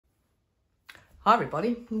Hi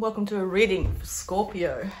everybody, and welcome to a reading for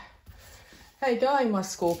Scorpio. How you going, my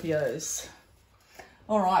Scorpios?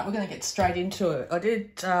 Alright, we're going to get straight into it. I did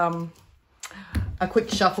a quick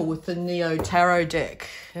shuffle with the Neo Tarot deck,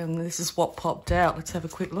 and this is what popped out. Let's have a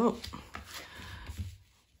quick look.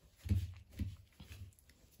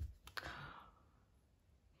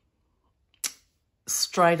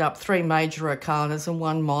 Straight up 3 major arcanas and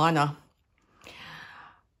 1 minor.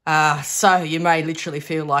 So you may literally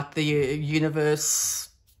feel like the universe,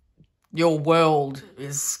 your world,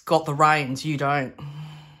 has got the reins, you don't.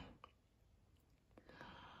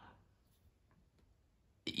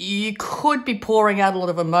 You could be pouring out a lot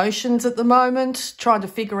of emotions at the moment, trying to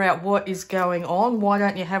figure out what is going on. Why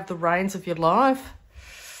don't you have the reins of your life?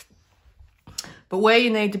 But where you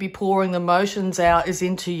need to be pouring the emotions out is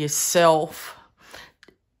into yourself.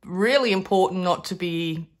 Really important not to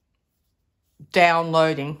be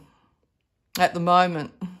downloading at the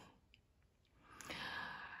moment.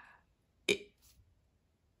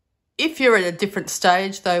 If you're at a different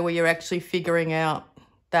stage though, where you're actually figuring out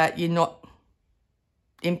that you're not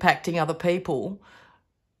impacting other people,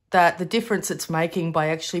 that the difference it's making by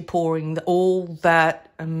actually pouring all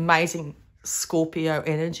that amazing Scorpio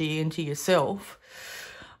energy into yourself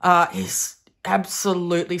is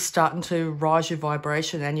absolutely starting to rise your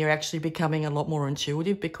vibration, and you're actually becoming a lot more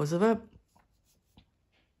intuitive because of it.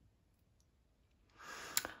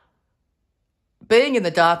 Being in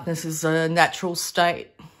the darkness is a natural state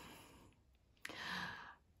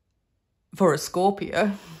for a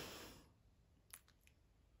Scorpio.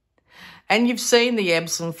 And you've seen the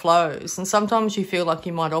ebbs and flows, and sometimes you feel like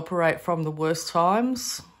you might operate from the worst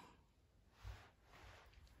times.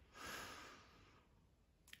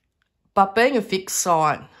 But being a fixed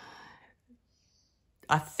sign,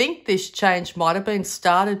 I think this change might have been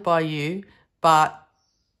started by you, but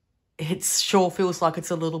it sure feels like it's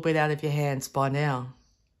a little bit out of your hands by now.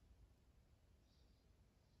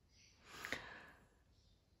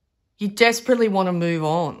 You desperately want to move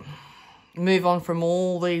on. Move on from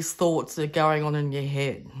all these thoughts that are going on in your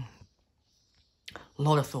head. A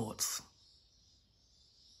lot of thoughts.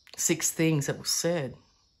 6 things that were said.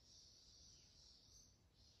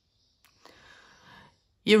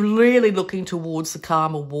 You're really looking towards the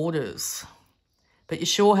calmer waters, but you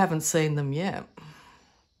sure haven't seen them yet.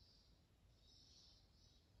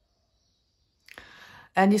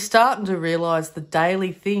 And you're starting to realise the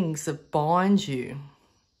daily things that bind you.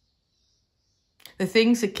 The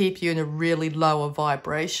things that keep you in a really lower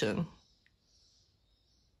vibration.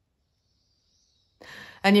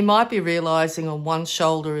 And you might be realising on one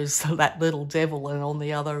shoulder is that little devil and on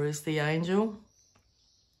the other is the angel.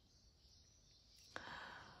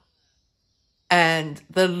 And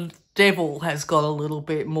the devil has got a little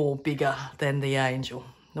bit more bigger than the angel.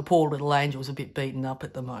 The poor little angel's a bit beaten up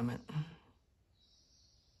at the moment.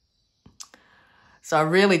 So I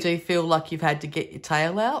really do feel like you've had to get your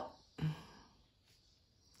tail out.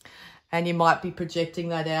 And you might be projecting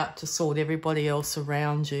that out to sort everybody else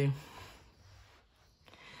around you.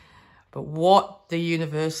 But what the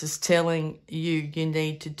universe is telling you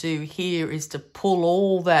need to do here is to pull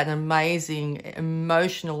all that amazing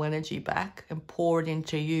emotional energy back and pour it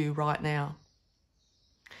into you right now.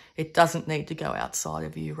 It doesn't need to go outside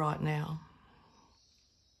of you right now.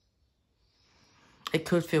 It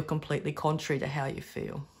could feel completely contrary to how you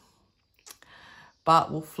feel. But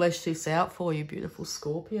we'll flesh this out for you, beautiful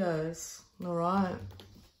Scorpios. All right.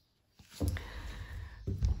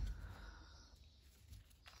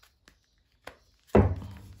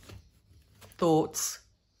 Thoughts.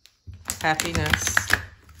 Happiness.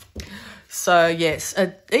 So, yes,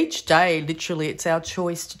 each day, literally, it's our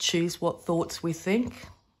choice to choose what thoughts we think.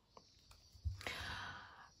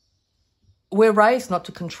 We're raised not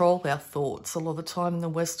to control our thoughts. A lot of the time in the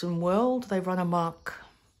Western world, they run amok.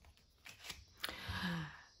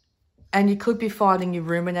 And you could be finding you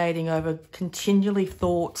ruminating over continually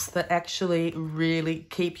thoughts that actually really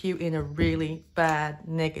keep you in a really bad,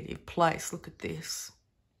 negative place. Look at this.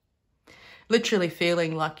 Literally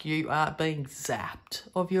feeling like you are being zapped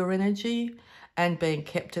of your energy and being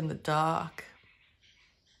kept in the dark.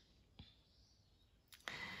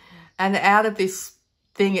 And out of this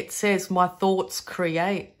thing it says, my thoughts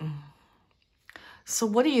create. So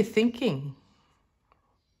what are you thinking?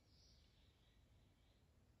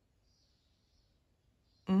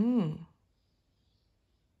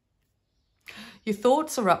 Your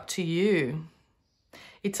thoughts are up to you.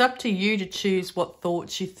 It's up to you to choose what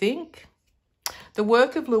thoughts you think. The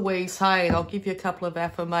work of Louise Hay, and I'll give you a couple of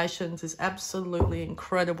affirmations, is absolutely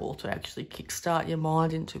incredible to actually kickstart your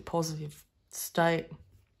mind into a positive state.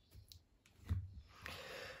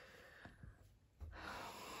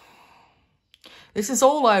 This is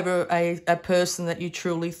all over a person that you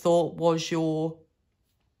truly thought was your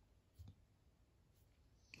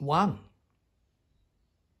one.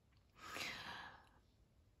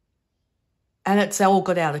 And it's all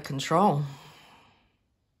got out of control.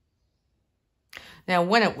 Now,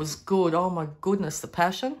 when it was good, oh my goodness, the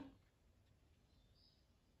passion.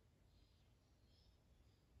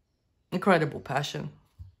 Incredible passion.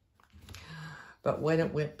 But when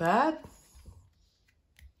it went bad,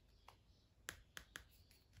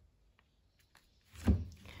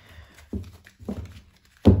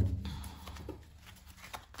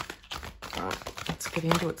 let's get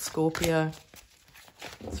into it, Scorpio.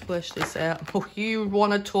 Let's flesh this out. Oh, you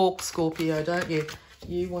want to talk, Scorpio, don't you?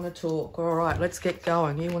 You want to talk. All right, let's get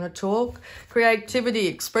going. You want to talk? Creativity.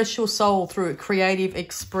 Express your soul through creative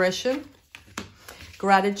expression.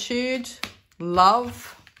 Gratitude.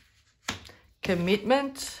 Love.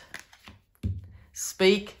 Commitment.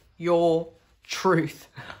 Speak your truth.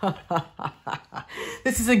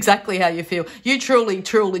 This is exactly how you feel. You truly,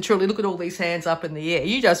 truly, truly, look at all these hands up in the air.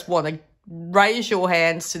 You just want to raise your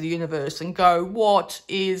hands to the universe and go, what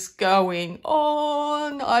is going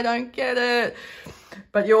on? I don't get it.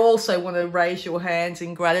 But you also want to raise your hands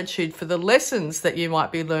in gratitude for the lessons that you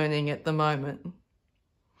might be learning at the moment.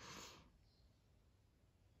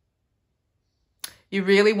 You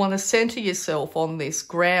really want to center yourself on this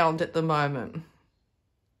ground at the moment.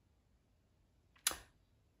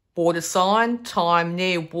 Water sign, time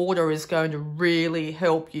near water is going to really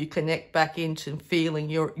help you connect back into feeling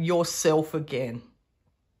yourself again.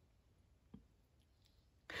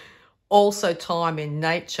 Also time in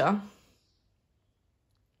nature.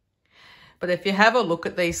 But if you have a look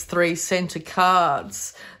at these three center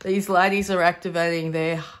cards, these ladies are activating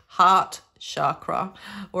their heart chakra,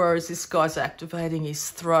 whereas this guy's activating his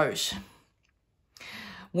throat.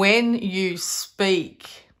 When you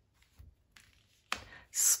speak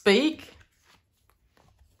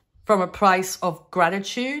from a place of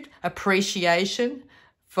gratitude, appreciation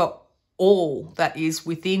for all that is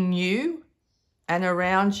within you and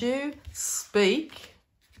around you. Speak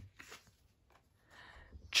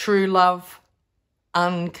true love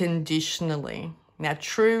unconditionally. Now,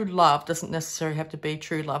 true love doesn't necessarily have to be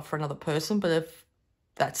true love for another person, but if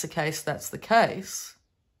that's the case, that's the case.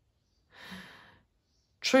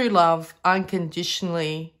 True love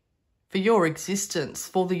unconditionally for your existence,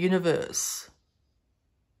 for the universe,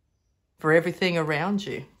 for everything around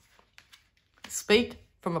you. Speak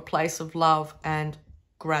from a place of love and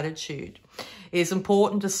gratitude. It is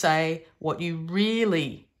important to say what you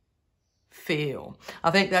really feel.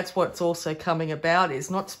 I think that's what's also coming about,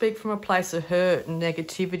 is not speak from a place of hurt and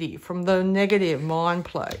negativity, from the negative mind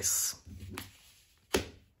place.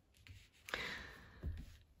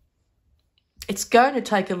 It's going to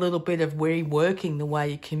take a little bit of reworking the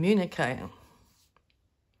way you communicate.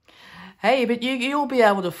 Hey, but you'll be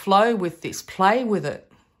able to flow with this, play with it,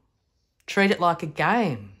 treat it like a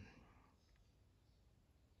game.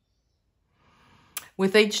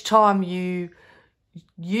 With each time you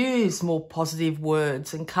use more positive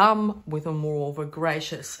words and come with a more of a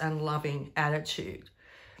gracious and loving attitude,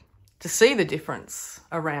 to see the difference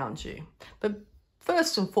around you. But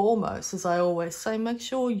first and foremost, as I always say, make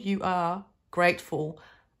sure you are grateful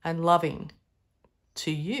and loving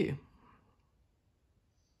to you.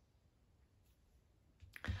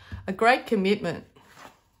 A great commitment.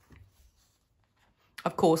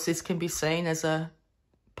 Of course, this can be seen as a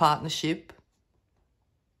partnership.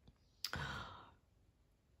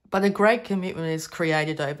 But a great commitment is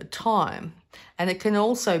created over time. And it can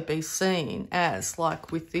also be seen as,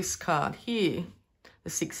 like with this card here, the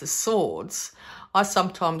Six of Swords, I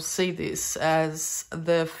sometimes see this as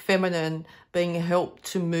the feminine being helped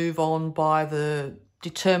to move on by the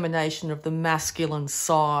determination of the masculine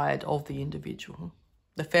side of the individual.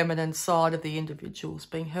 The feminine side of the individual is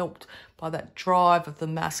being helped by that drive of the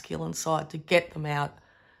masculine side to get them out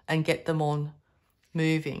and get them on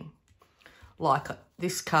moving. Like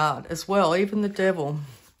this card as well, even the Devil.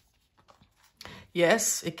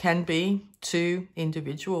 Yes, it can be two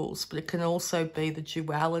individuals, but it can also be the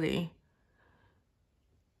duality.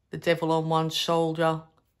 The Devil on one shoulder,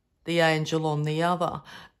 the angel on the other.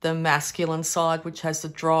 The masculine side, which has the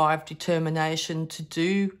drive, determination to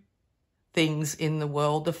do things in the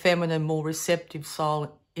world. The feminine, more receptive side,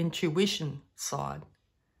 intuition side.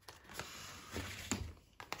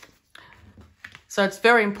 So it's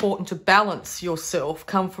very important to balance yourself,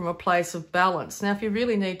 come from a place of balance. Now, if you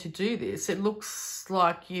really need to do this, it looks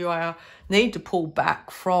like you need to pull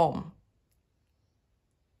back from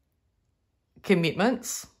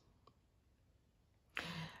commitments.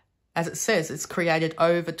 As it says, it's created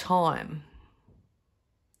over time.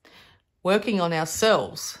 Working on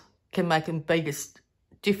ourselves can make the biggest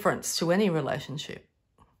difference to any relationship.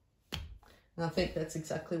 And I think that's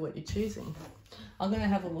exactly what you're choosing. I'm going to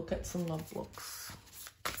have a look at some love blocks.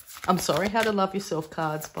 I'm sorry, How to Love Yourself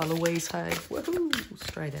cards by Louise Hay. Woohoo,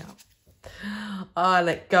 straight out. I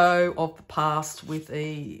let go of the past with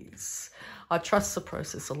ease. I trust the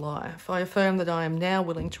process of life. I affirm that I am now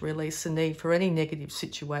willing to release the need for any negative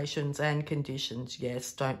situations and conditions.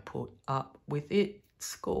 Yes, don't put up with it,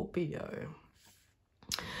 Scorpio.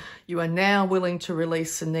 You are now willing to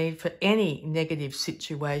release the need for any negative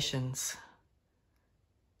situations.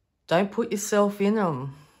 Don't put yourself in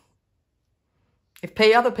them. If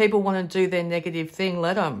other people want to do their negative thing,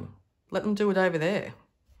 let them. Let them do it over there.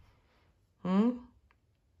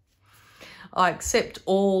 I accept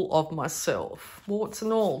all of myself, warts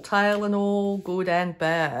and all, tail and all, good and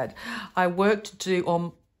bad. The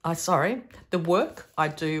work I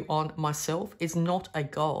do on myself is not a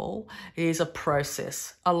goal. It is a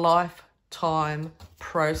process, a lifetime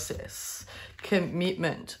process.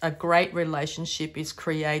 Commitment. A great relationship is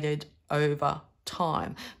created over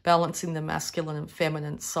time, balancing the masculine and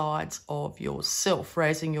feminine sides of yourself,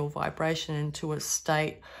 raising your vibration into a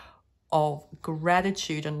state of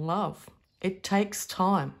gratitude and love. It takes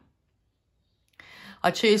time.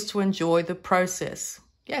 I choose to enjoy the process.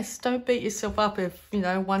 Yes, don't beat yourself up if,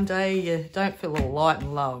 one day you don't feel all light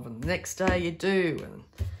and love and the next day you do.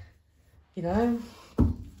 And,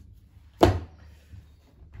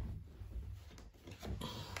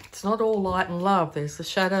 it's not all light and love. There's the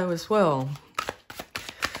shadow as well.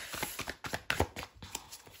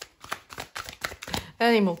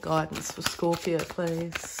 Any more guidance for Scorpio,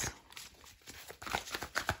 please?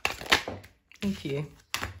 Thank you.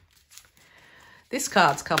 This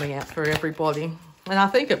card's coming out for everybody. And I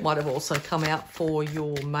think it might have also come out for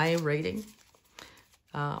your May reading.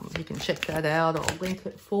 You can check that out. I'll link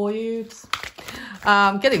it for you.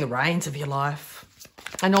 Getting the reins of your life.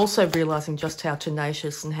 And also realising just how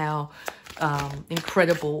tenacious and how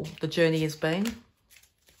incredible the journey has been.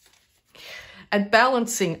 And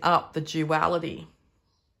balancing up the duality.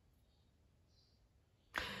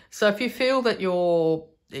 So if you feel that your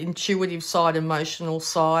intuitive side, emotional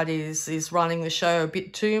side is running the show a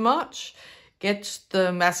bit too much, get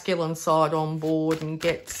the masculine side on board and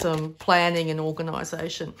get some planning and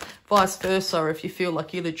organisation. Vice versa, if you feel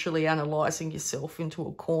like you're literally analysing yourself into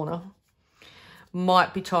a corner,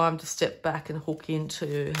 might be time to step back and hook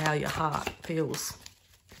into how your heart feels.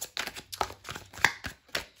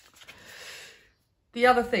 The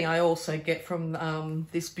other thing I also get from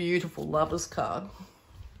this beautiful Lovers card,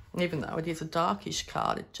 even though it is a darkish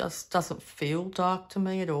card, it just doesn't feel dark to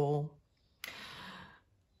me at all.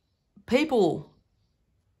 People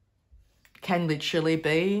can literally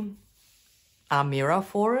be a mirror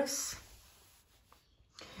for us.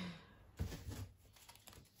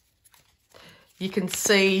 You can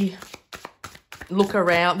see, look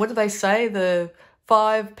around. What do they say? The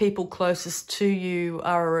 5 people closest to you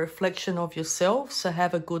are a reflection of yourself. So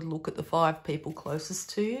have a good look at the 5 people closest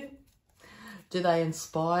to you. Do they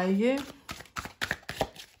inspire you?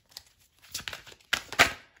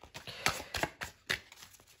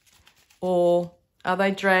 Or are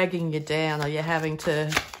they dragging you down? Are you having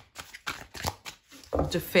to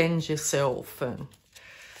defend yourself? And,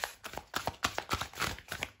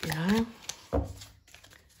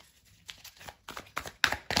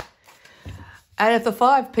 And if the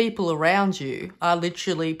 5 people around you are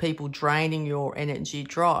literally people draining your energy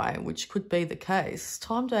dry, which could be the case,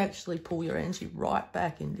 time to actually pull your energy right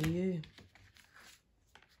back into you.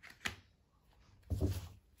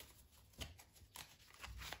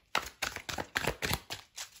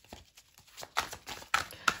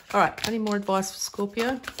 All right, any more advice for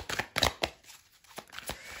Scorpio?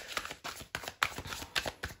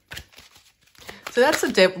 So that's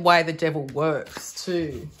the way the devil works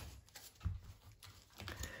too.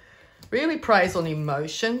 Really preys on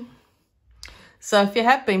emotion. So if you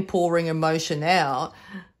have been pouring emotion out,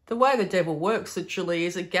 the way the devil works literally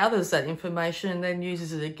is it gathers that information and then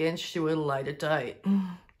uses it against you at a later date.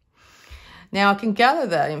 Now, I can gather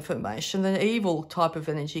that information. The evil type of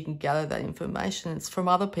energy can gather that information. It's from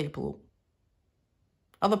other people.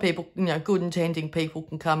 Other people, good intending people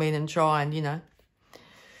can come in and try and,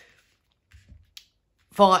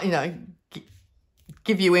 find,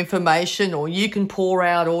 give you information, or you can pour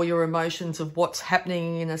out all your emotions of what's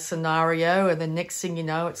happening in a scenario, and the next thing you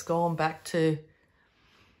know, it's gone back to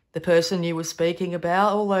the person you were speaking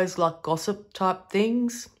about. All those like gossip type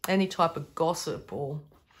things, any type of gossip or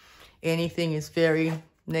anything is very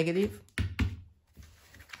negative.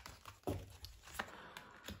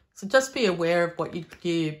 So just be aware of what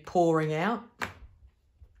you're pouring out.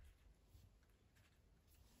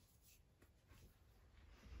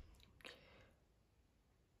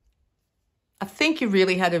 I think you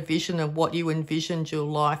really had a vision of what you envisioned your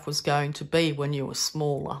life was going to be when you were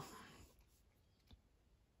smaller.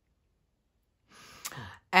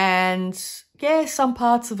 And yeah, some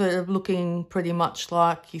parts of it are looking pretty much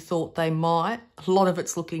like you thought they might. A lot of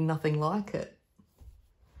it's looking nothing like it.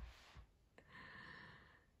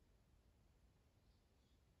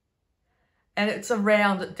 And it's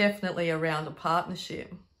definitely around a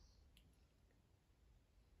partnership.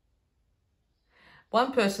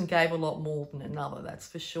 One person gave a lot more than another, that's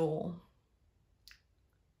for sure.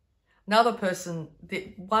 Another person,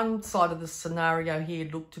 one side of the scenario here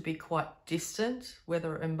looked to be quite distant,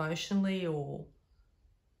 whether emotionally or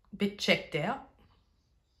a bit checked out.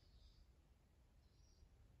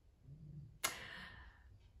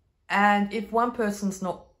 And if one person's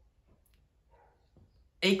not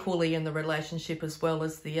equally in the relationship as well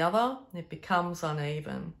as the other, it becomes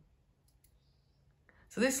uneven.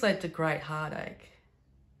 So this led to great heartache.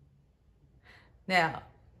 Now,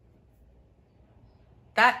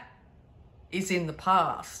 that is in the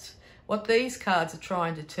past. What these cards are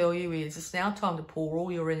trying to tell you is it's now time to pour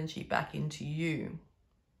all your energy back into you.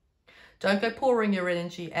 Don't go pouring your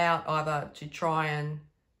energy out either to try and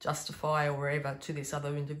justify or wherever to this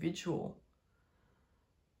other individual.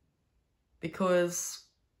 Because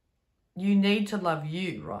you need to love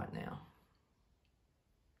you right now.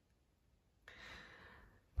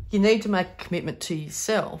 You need to make a commitment to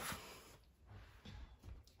yourself.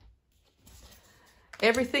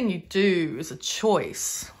 Everything you do is a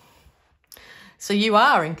choice. So you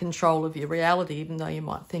are in control of your reality, even though you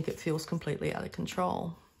might think it feels completely out of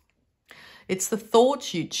control. It's the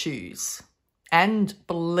thoughts you choose and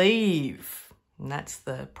believe. And that's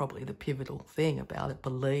probably the pivotal thing about it,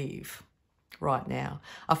 believe right now,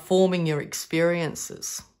 are forming your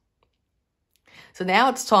experiences. So now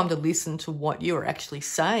it's time to listen to what you're actually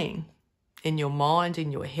saying in your mind,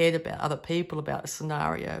 in your head, about other people, about a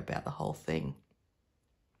scenario, about the whole thing.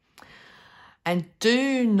 And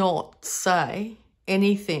do not say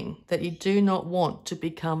anything that you do not want to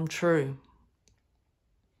become true.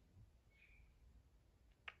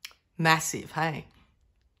 Massive, hey?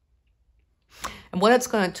 And what it's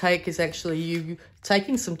going to take is actually you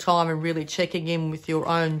taking some time and really checking in with your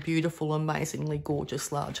own beautiful, amazingly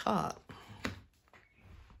gorgeous large heart.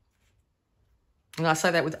 And I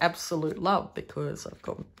say that with absolute love because I've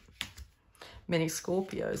got many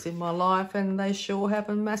Scorpios in my life and they sure have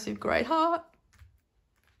a massive, great heart.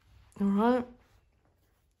 All right.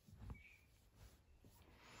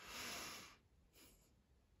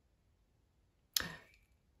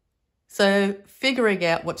 So figuring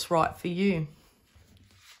out what's right for you.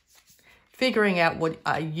 Figuring out what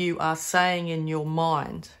you are saying in your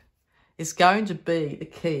mind is going to be the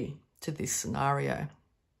key to this scenario.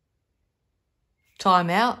 Time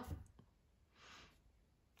out.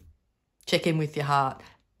 Check in with your heart.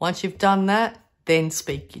 Once you've done that, then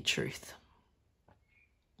speak your truth.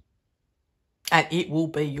 And it will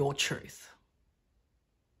be your truth.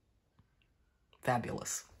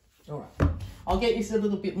 Fabulous. All right. I'll get you a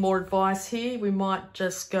little bit more advice here. We might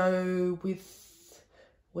just go with,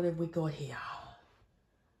 what have we got here?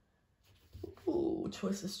 Ooh,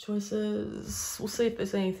 choices. We'll see if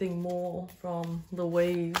there's anything more from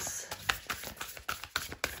Louise.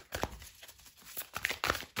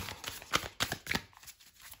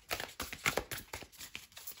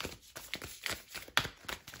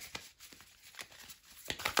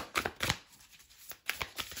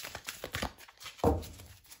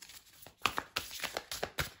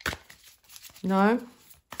 No?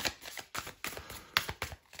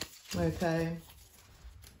 Okay.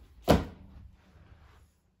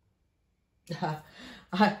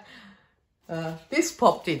 This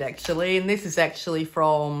popped in actually, and this is actually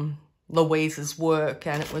from Louise's work,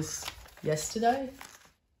 and it was yesterday?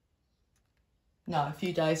 No, a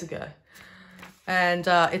few days ago. And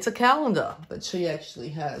it's a calendar that she actually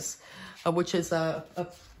has, which is an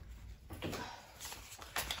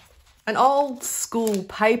old school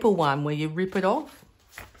paper one where you rip it off.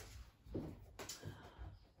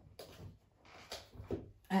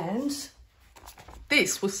 And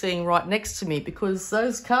this was sitting right next to me because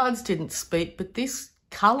those cards didn't speak, but this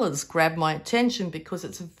colours grabbed my attention because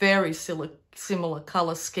it's a very similar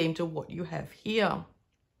colour scheme to what you have here.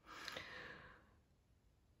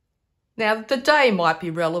 Now, the day might be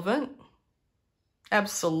relevant.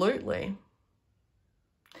 Absolutely.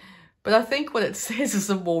 But I think what it says is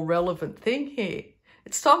a more relevant thing here.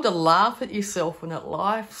 It's time to laugh at yourself and at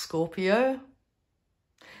life, Scorpio.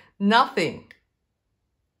 Nothing,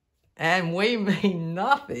 and we mean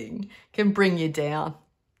nothing, can bring you down.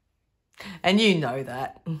 And you know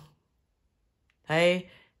that. Hey,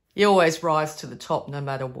 you always rise to the top no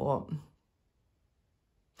matter what.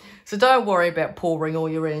 So don't worry about pouring all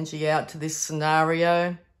your energy out to this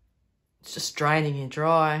scenario. It's just draining you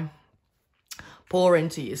dry. Pour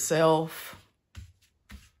into yourself.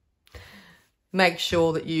 Make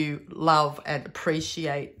sure that you love and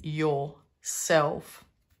appreciate yourself.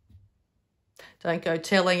 Don't go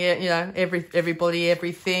telling it, you know, everybody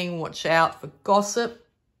everything. Watch out for gossip.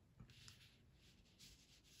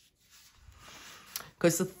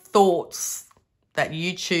 Because the thoughts that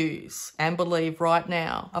you choose and believe right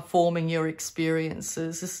now are forming your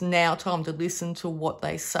experiences. It's now time to listen to what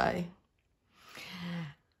they say.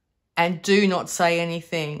 And do not say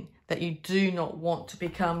anything that you do not want to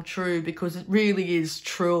become true, because it really is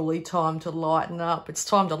truly time to lighten up. It's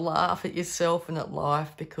time to laugh at yourself and at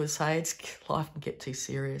life, because, hey, life can get too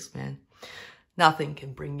serious, man. Nothing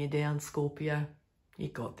can bring you down, Scorpio. You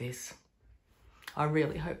got this. I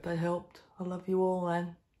really hope that helped. I love you all,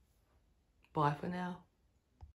 and bye for now.